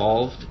are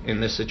involved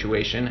in this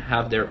situation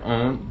have their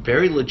own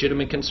very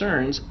legitimate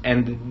concerns,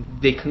 and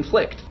they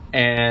conflict.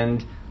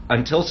 And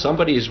until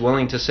somebody is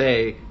willing to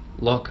say,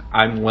 look,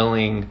 I'm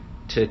willing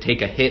to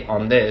take a hit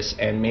on this,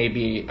 and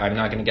maybe I'm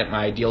not going to get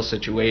my ideal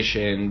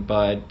situation,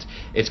 but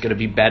it's going to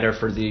be better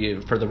for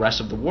the rest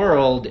of the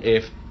world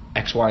if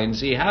X, Y, and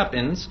Z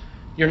happens,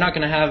 you're not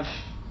going to have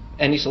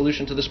any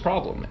solution to this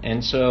problem.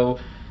 And so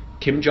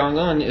Kim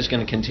Jong-un is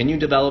going to continue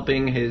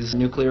developing his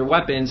nuclear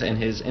weapons and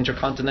his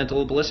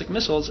intercontinental ballistic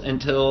missiles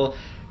until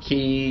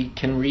he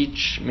can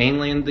reach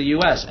mainland the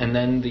U.S., and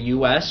then the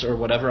U.S. or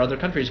whatever other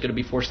country is going to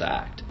be forced to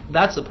act.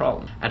 That's the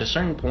problem. At a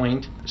certain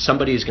point,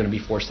 somebody is going to be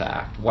forced to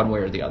act, one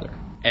way or the other.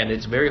 And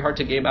it's very hard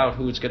to game out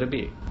who it's going to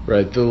be.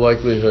 Right. The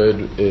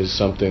likelihood is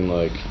something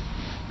like,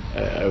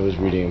 I was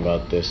reading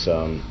about this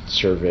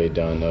survey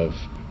done of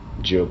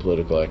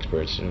geopolitical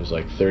experts, and it was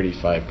like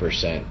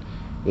 35%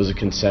 was a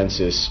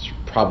consensus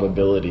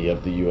probability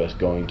of the U.S.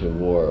 going to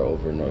war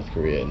over North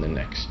Korea in the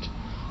next,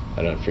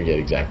 I don't forget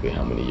exactly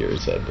how many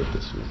years that, but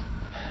this was.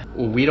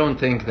 We don't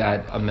think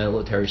that a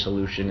military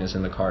solution is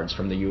in the cards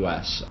from the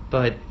U.S.,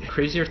 but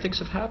crazier things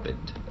have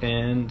happened.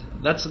 And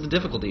that's the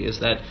difficulty,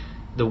 is that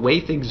the way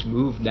things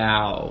move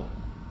now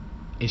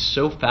is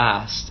so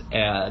fast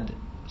and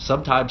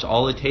sometimes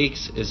all it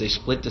takes is a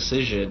split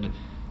decision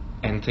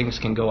and things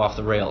can go off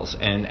the rails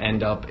and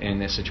end up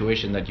in a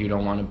situation that you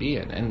don't want to be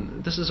in.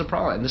 And this is a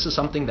problem. And this is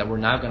something that we're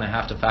now going to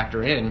have to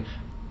factor in.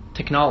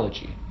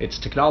 Technology.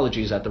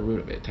 Technology is at the root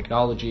of it.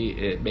 Technology,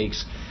 it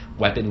makes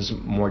weapons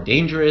more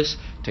dangerous.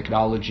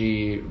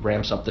 Technology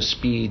ramps up the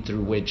speed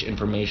through which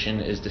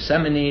information is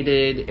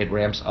disseminated. It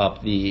ramps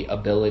up the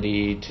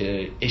ability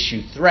to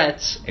issue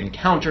threats and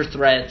counter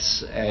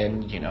threats.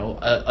 And,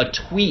 a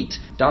tweet.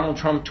 Donald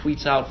Trump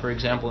tweets out, for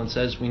example, and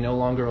says, we no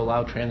longer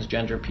allow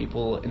transgender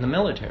people in the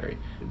military.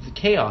 The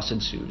chaos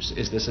ensues.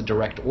 Is this a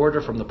direct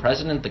order from the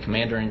president, the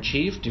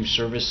commander-in-chief? Do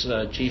service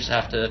chiefs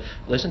have to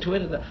listen to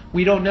it?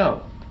 We don't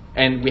know.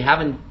 And we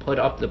haven't put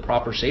up the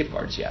proper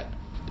safeguards yet.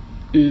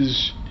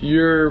 Is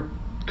your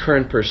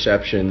current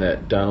perception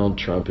that Donald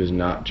Trump is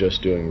not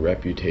just doing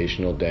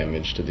reputational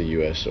damage to the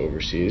U.S.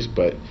 overseas,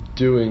 but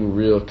doing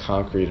real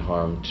concrete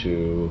harm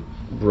to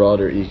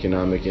broader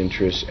economic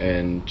interests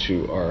and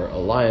to our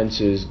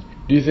alliances?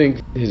 Do you think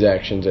his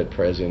actions at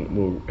present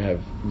will have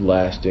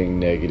lasting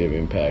negative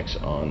impacts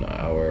on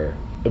our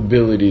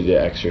ability to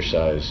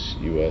exercise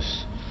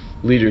U.S.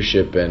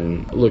 leadership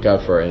and look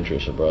out for our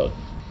interests abroad?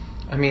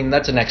 I mean,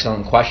 that's an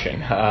excellent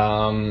question.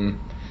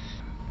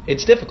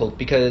 It's difficult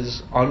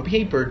because on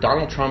paper,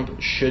 Donald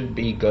Trump should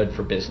be good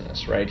for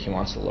business, right? He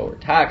wants to lower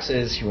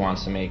taxes. He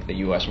wants to make the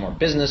U.S. more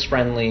business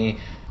friendly.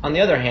 On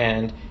the other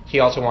hand, he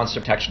also wants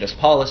protectionist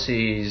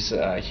policies.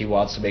 He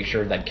wants to make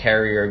sure that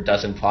Carrier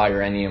doesn't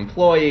fire any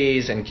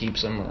employees and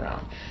keeps them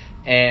around.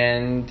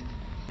 And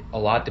a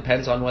lot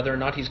depends on whether or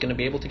not he's going to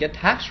be able to get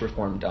tax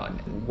reform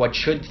done. What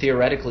should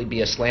theoretically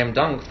be a slam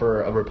dunk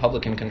for a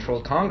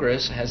Republican-controlled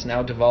Congress has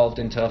now devolved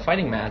into a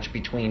fighting match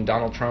between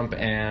Donald Trump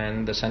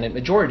and the Senate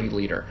Majority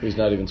Leader. He's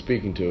not even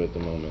speaking to at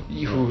the moment.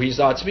 Who he's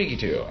not speaking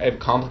to.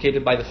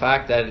 Complicated by the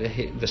fact that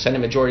the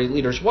Senate Majority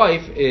Leader's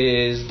wife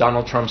is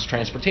Donald Trump's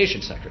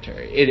transportation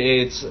secretary.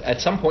 It's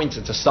at some points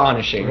it's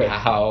astonishing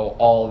how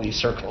all these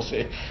circles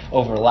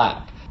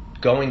overlap.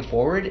 Going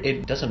forward,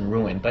 it doesn't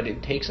ruin, but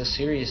it takes a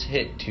serious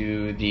hit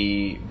to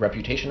the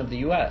reputation of the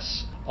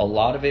U.S. A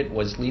lot of it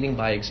was leading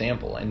by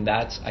example, and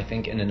that's, I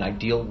think, in an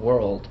ideal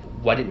world,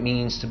 what it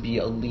means to be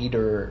a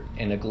leader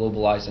in a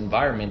globalized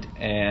environment,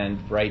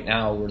 and right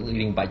now we're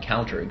leading by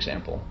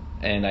counterexample.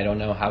 And I don't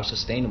know how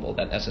sustainable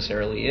that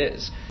necessarily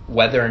is.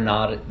 Whether or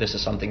not this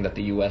is something that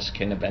the U.S.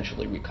 can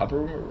eventually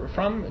recover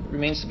from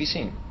remains to be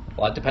seen. A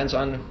lot depends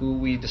on who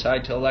we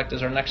decide to elect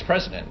as our next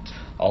president.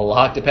 A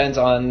lot depends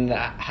on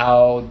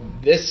how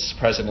this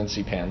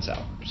presidency pans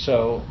out.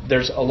 So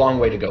there's a long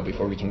way to go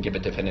before we can give a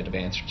definitive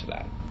answer to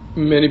that.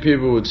 Many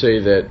people would say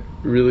that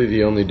really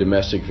the only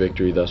domestic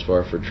victory thus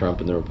far for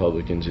Trump and the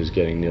Republicans is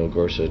getting Neil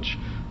Gorsuch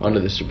onto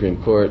the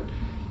Supreme Court.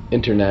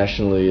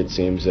 Internationally, it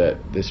seems that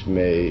this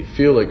may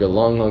feel like a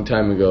long, long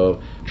time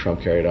ago.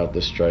 Trump carried out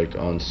the strike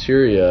on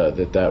Syria,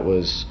 that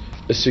was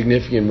a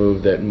significant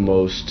move that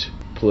most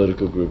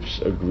political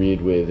groups agreed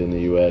with in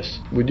the U.S.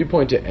 Would you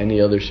point to any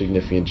other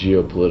significant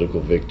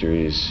geopolitical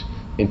victories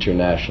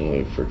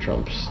internationally for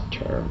Trump's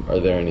term?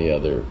 Are there any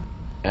other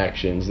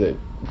actions that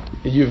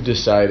you've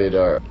decided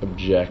are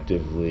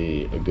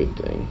objectively a good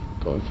thing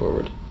going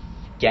forward?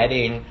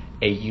 Getting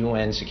a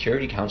UN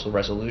Security Council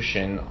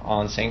resolution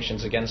on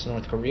sanctions against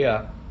North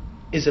Korea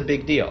is a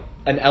big deal.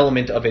 An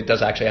element of it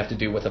does actually have to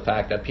do with the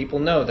fact that people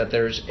know that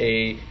there's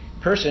a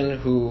person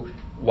who,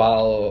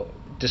 while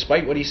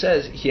despite what he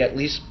says, he at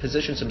least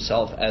positions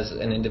himself as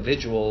an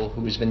individual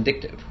who is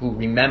vindictive, who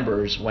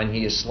remembers when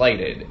he is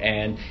slighted,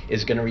 and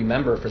is going to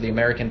remember for the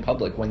American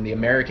public when the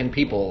American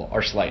people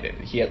are slighted.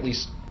 He at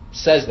least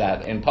says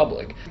that in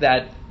public.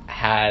 That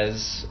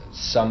has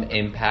some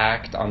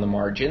impact on the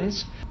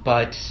margins,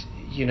 but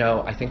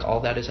I think all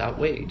that is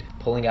outweighed.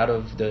 Pulling out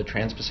of the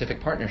Trans-Pacific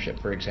Partnership,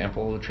 for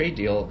example, a trade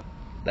deal,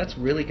 that's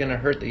really going to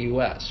hurt the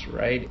U.S.,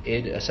 right?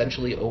 It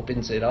essentially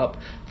opens it up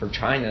for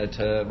China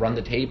to run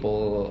the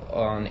table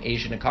on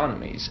Asian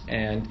economies.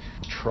 And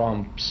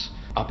Trump's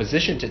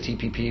opposition to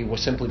TPP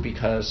was simply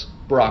because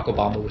Barack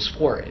Obama was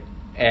for it.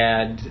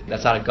 And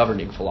that's not a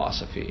governing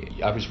philosophy.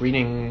 I was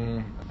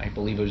reading, I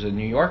believe it was a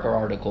New Yorker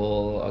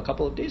article a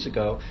couple of days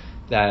ago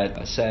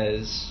that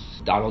says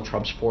Donald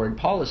Trump's foreign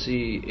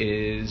policy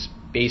is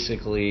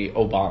basically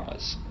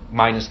Obama's,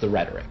 minus the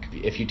rhetoric.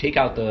 If you take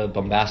out the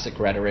bombastic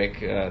rhetoric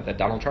that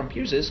Donald Trump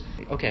uses,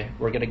 okay,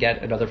 we're going to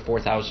get another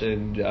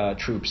 4,000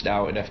 troops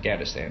now in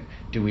Afghanistan.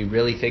 Do we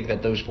really think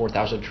that those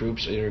 4,000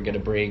 troops are going to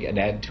bring an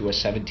end to a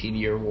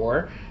 17-year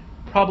war?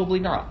 Probably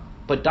not.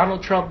 But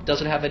Donald Trump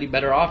doesn't have any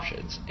better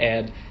options,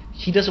 and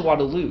he doesn't want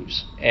to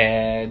lose.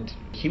 And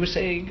he was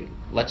saying,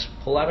 let's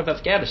pull out of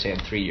Afghanistan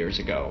 3 years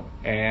ago.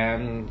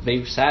 And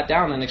they've sat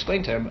down and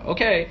explained to him,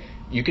 okay,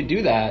 you could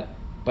do that,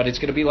 but it's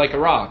going to be like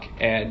Iraq,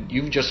 and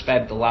you've just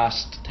spent the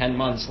last 10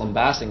 months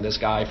lambasting this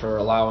guy for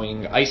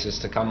allowing ISIS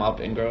to come up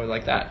and grow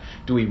like that.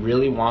 Do we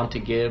really want to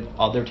give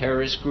other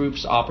terrorist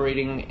groups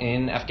operating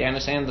in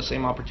Afghanistan the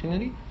same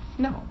opportunity?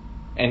 No.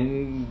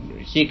 And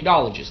he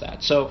acknowledges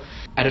that. So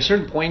at a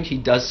certain point, he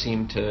does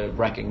seem to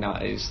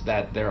recognize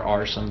that there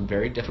are some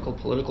very difficult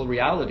political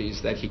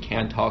realities that he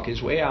can't talk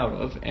his way out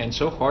of. And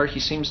so far, he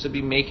seems to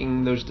be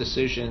making those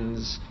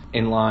decisions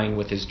in line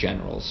with his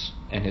generals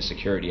and his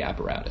security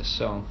apparatus.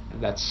 So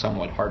that's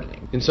somewhat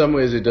heartening. In some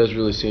ways, it does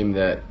really seem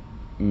that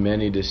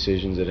many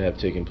decisions that have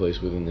taken place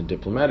within the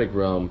diplomatic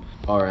realm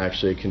are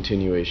actually a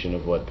continuation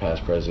of what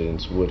past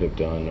presidents would have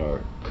done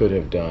or could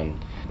have done,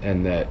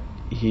 and that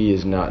he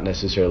is not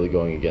necessarily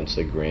going against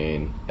the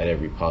grain at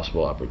every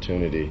possible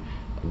opportunity.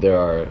 There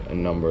are a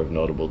number of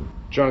notable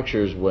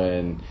junctures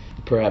when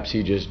perhaps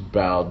he just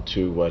bowed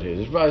to what his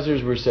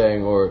advisors were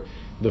saying, or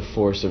the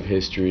force of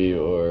history,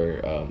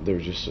 or there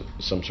was just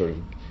some sort of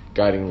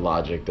guiding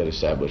logic that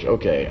established,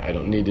 okay, I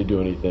don't need to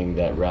do anything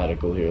that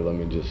radical here, let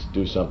me just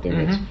do something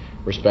that's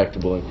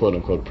respectable and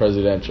quote-unquote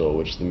presidential,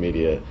 which the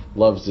media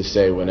loves to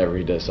say whenever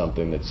he does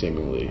something that's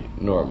seemingly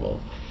normal.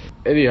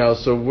 Anyhow,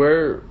 so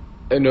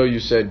I know you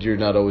said you're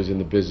not always in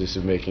the business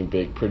of making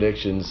big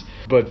predictions,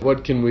 but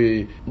what can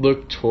we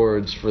look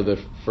towards for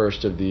the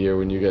first of the year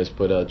when you guys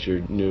put out your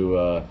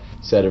new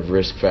set of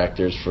risk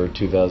factors for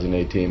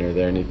 2018? Are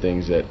there any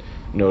things that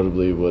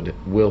notably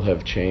will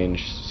have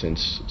changed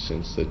since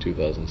the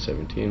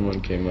 2017 one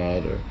came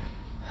out, or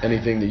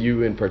anything that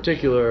you in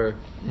particular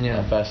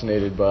are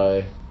fascinated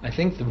by? I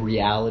think the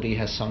reality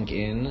has sunk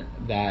in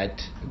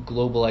that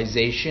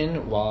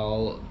globalization,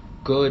 while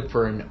good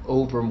for an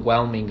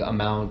overwhelming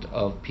amount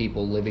of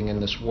people living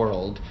in this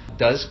world,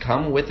 does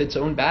come with its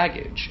own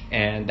baggage.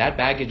 And that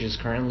baggage is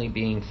currently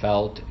being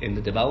felt in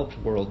the developed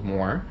world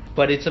more,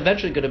 but it's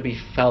eventually going to be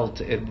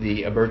felt in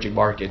the emerging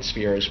market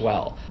sphere as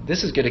well.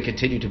 This is going to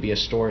continue to be a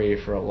story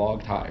for a long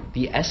time.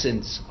 The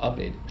essence of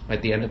it,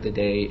 at the end of the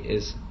day,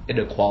 is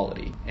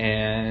inequality.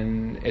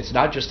 And it's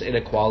not just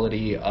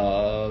inequality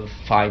of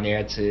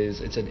finances,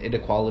 it's an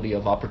inequality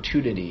of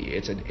opportunity,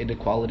 it's an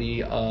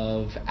inequality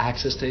of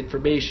access to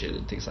information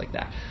and things like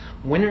that.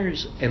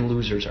 Winners and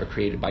losers are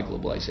created by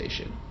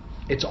globalization.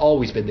 It's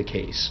always been the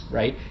case,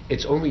 right?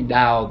 It's only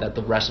now that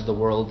the rest of the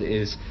world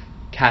is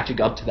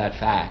catching up to that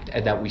fact,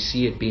 and that we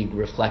see it being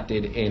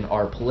reflected in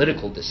our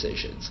political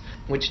decisions,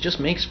 which just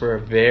makes for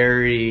a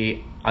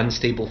very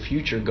unstable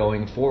future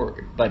going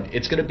forward. But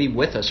it's going to be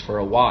with us for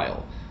a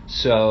while.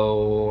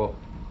 So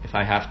if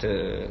I have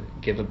to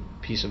give a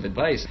piece of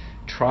advice,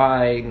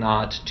 try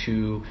not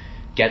to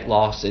get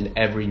lost in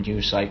every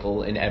news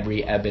cycle, in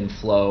every ebb and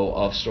flow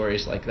of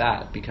stories like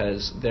that,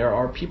 because there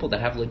are people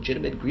that have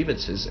legitimate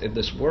grievances in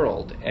this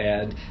world,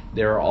 and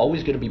there are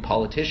always going to be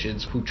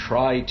politicians who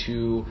try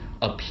to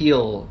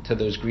appeal to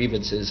those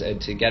grievances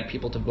and to get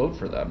people to vote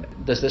for them.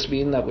 Does this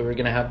mean that we were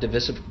going to have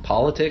divisive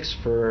politics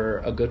for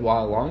a good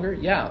while longer?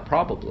 Yeah,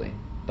 probably.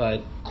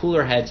 But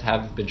cooler heads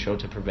have been shown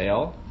to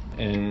prevail.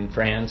 In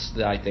France,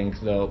 I think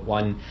the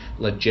one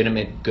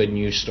legitimate good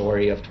news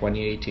story of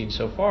 2018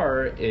 so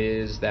far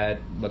is that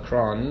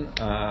Macron,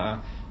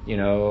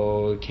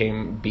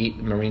 beat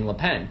Marine Le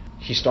Pen.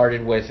 He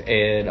started with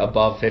an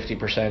above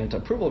 50%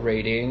 approval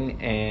rating,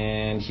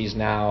 and he's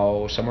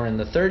now somewhere in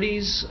the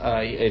 30s.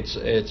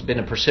 It's been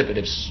a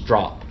precipitous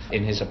drop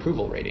in his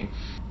approval rating,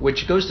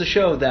 which goes to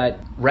show that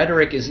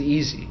rhetoric is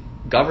easy,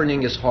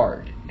 governing is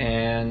hard,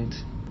 and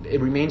it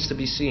remains to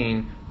be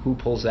seen who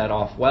pulls that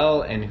off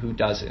well and who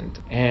doesn't.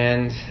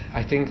 And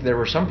I think there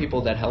were some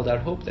people that held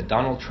out hope that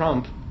Donald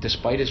Trump,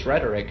 despite his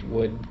rhetoric,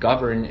 would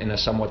govern in a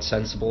somewhat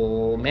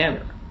sensible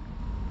manner.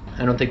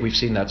 I don't think we've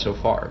seen that so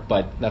far,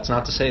 but that's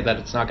not to say that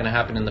it's not going to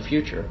happen in the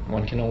future.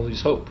 One can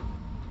always hope.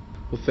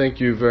 Well,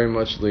 thank you very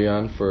much,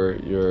 Leon, for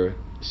your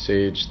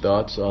sage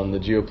thoughts on the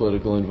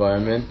geopolitical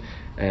environment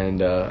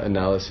and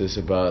analysis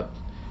about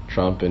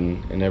Trump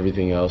and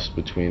everything else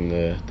between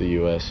the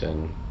U.S.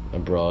 and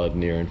abroad,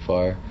 near and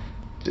far.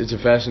 It's a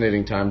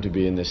fascinating time to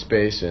be in this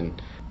space,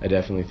 and I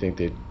definitely think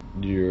that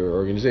your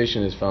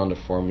organization has found a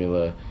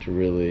formula to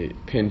really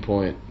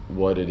pinpoint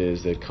what it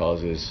is that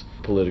causes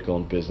political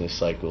and business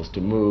cycles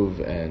to move,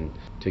 and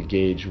to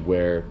gauge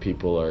where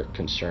people are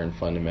concerned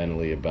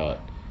fundamentally about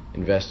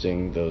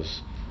investing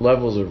those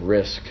levels of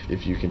risk,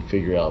 if you can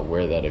figure out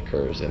where that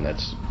occurs, and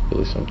that's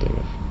really something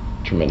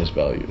of tremendous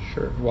value.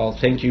 Sure. Well,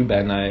 thank you,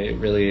 Ben. I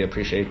really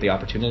appreciate the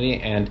opportunity.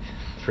 And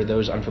for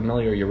those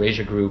unfamiliar,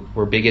 Eurasia Group,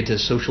 we're big into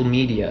social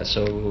media,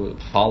 so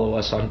follow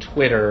us on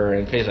Twitter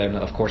and Facebook. And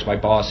of course, my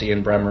boss,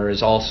 Ian Bremer,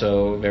 is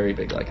also very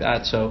big like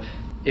that. So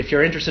if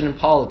you're interested in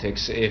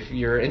politics, if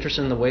you're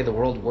interested in the way the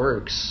world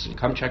works,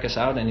 come check us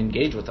out and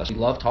engage with us. We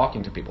love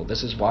talking to people.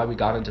 This is why we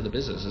got into the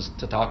business, is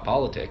to talk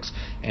politics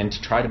and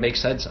to try to make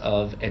sense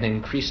of an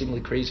increasingly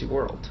crazy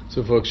world.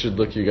 So folks should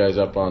look you guys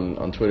up on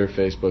Twitter,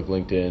 Facebook,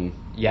 LinkedIn.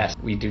 Yes,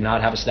 we do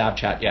not have a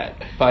Snapchat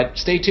yet, but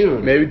stay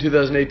tuned. Maybe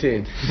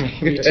 2018.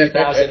 Maybe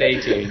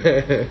 2018.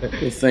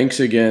 Well, thanks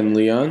again,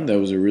 Leon. That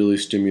was a really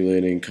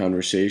stimulating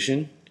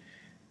conversation.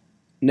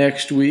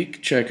 Next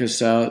week, check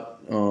us out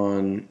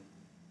on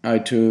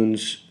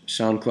iTunes,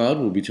 SoundCloud.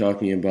 We'll be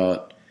talking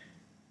about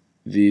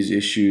these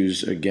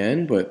issues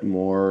again, but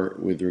more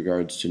with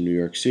regards to New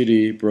York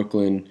City,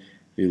 Brooklyn,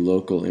 the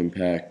local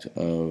impact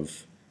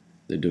of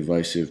the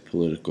divisive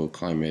political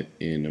climate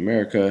in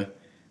America.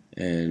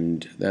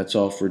 And that's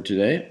all for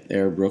today.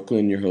 Air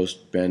Brooklyn, your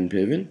host Ben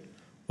Piven.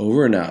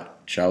 Over and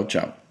out. Ciao,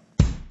 ciao.